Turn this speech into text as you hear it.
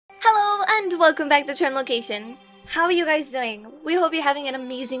Hello and welcome back to Trend Location. How are you guys doing? We hope you're having an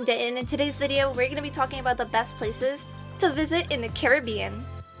amazing day, and in today's video we're going to be talking about the best places to visit in the Caribbean.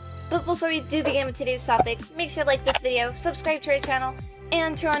 But before we do begin with today's topic, make sure to like this video, subscribe to our channel,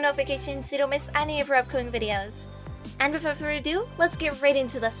 and turn on notifications so you don't miss any of our upcoming videos. And without further ado, let's get right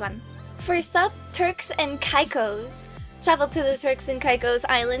into this one. First up, Turks and Caicos. Travel to the Turks and Caicos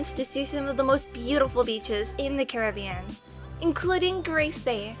Islands to see some of the most beautiful beaches in the Caribbean, including Grace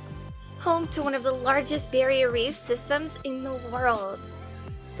Bay, home to one of the largest barrier reef systems in the world.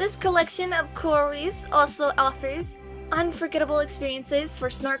 This collection of coral reefs also offers unforgettable experiences for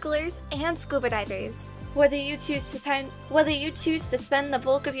snorkelers and scuba divers. Whether you choose to spend the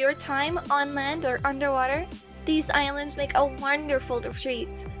bulk of your time on land or underwater, these islands make a wonderful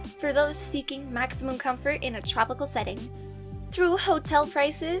treat for those seeking maximum comfort in a tropical setting. Through hotel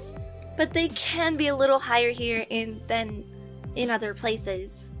prices, but they can be a little higher here than in other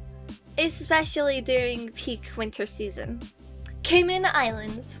places, especially during peak winter season. Cayman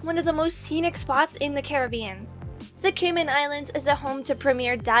Islands, one of the most scenic spots in the Caribbean. The Cayman Islands is a home to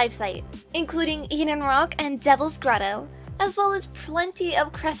premier dive sites, including Eden Rock and Devil's Grotto, as well as plenty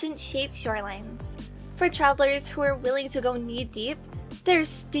of crescent-shaped shorelines. For travelers who are willing to go knee-deep,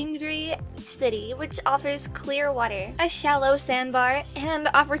 there's Stingray City, which offers clear water, a shallow sandbar, and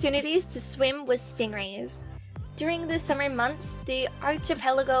opportunities to swim with stingrays. During the summer months, the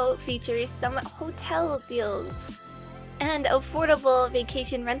archipelago features some hotel deals and affordable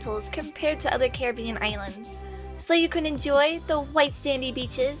vacation rentals compared to other Caribbean islands, so you can enjoy the white sandy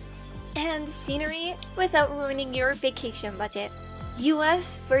beaches and scenery without ruining your vacation budget.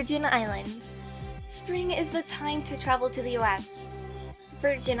 US Virgin Islands. Spring is the time to travel to the US.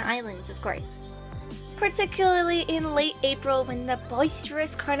 Virgin Islands, of course. Particularly in late April when the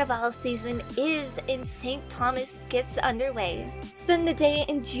boisterous carnival season is in St. Thomas gets underway. Spend the day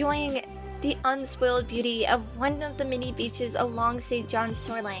enjoying the unspoiled beauty of one of the many beaches along St. John's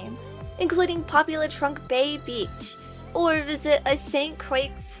shoreline, including popular Trunk Bay Beach, or visit a St.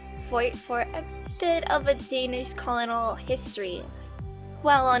 Croix's fort for a bit of a Danish colonial history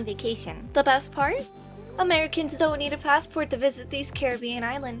while on vacation. The best part? Americans don't need a passport to visit these Caribbean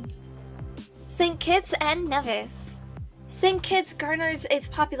islands. St. Kitts and Nevis. St. Kitts garners its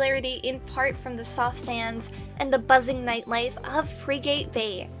popularity in part from the soft sands and the buzzing nightlife of Frigate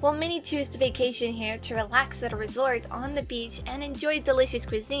Bay, while many choose to vacation here to relax at a resort on the beach and enjoy delicious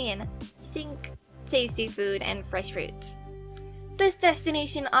cuisine. Think tasty food and fresh fruit. This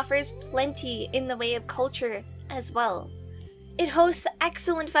destination offers plenty in the way of culture as well. It hosts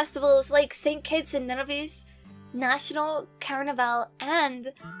excellent festivals like St. Kitts and Nevis National Carnival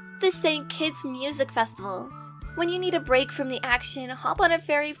and the St. Kitts Music Festival. When you need a break from the action, hop on a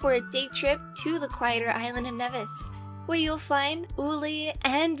ferry for a day trip to the quieter island of Nevis, where you'll find Uli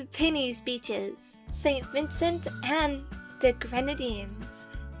and Penny's beaches, St. Vincent and the Grenadines.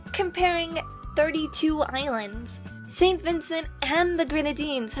 Comparing 32 islands, St. Vincent and the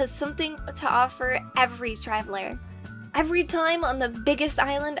Grenadines has something to offer every traveler. Every time on the biggest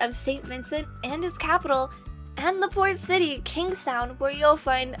island of St. Vincent and its capital, and the port city, Kingstown, where you'll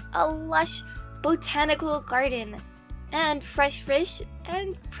find a lush botanical garden and fresh fish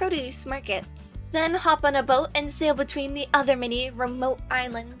and produce markets. Then hop on a boat and sail between the other many remote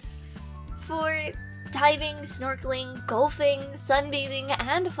islands for diving, snorkeling, golfing, sunbathing,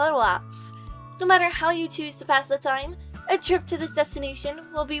 and photo ops. No matter how you choose to pass the time, a trip to this destination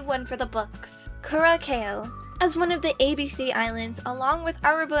will be one for the books. Curaçao. As one of the ABC islands, along with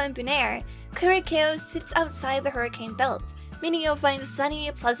Aruba and Bonaire, Curaçao sits outside the hurricane belt, meaning you'll find sunny,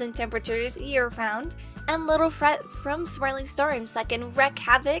 pleasant temperatures year-round, and little threat from swirling storms that can wreak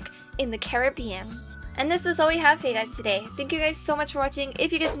havoc in the Caribbean. And this is all we have for you guys today. Thank you guys so much for watching.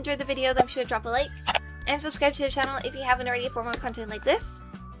 If you guys enjoyed the video, then be sure to drop a like, and subscribe to the channel if you haven't already for more content like this,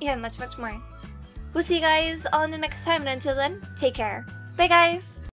 and much more. We'll see you guys on the next time, and until then, take care. Bye guys!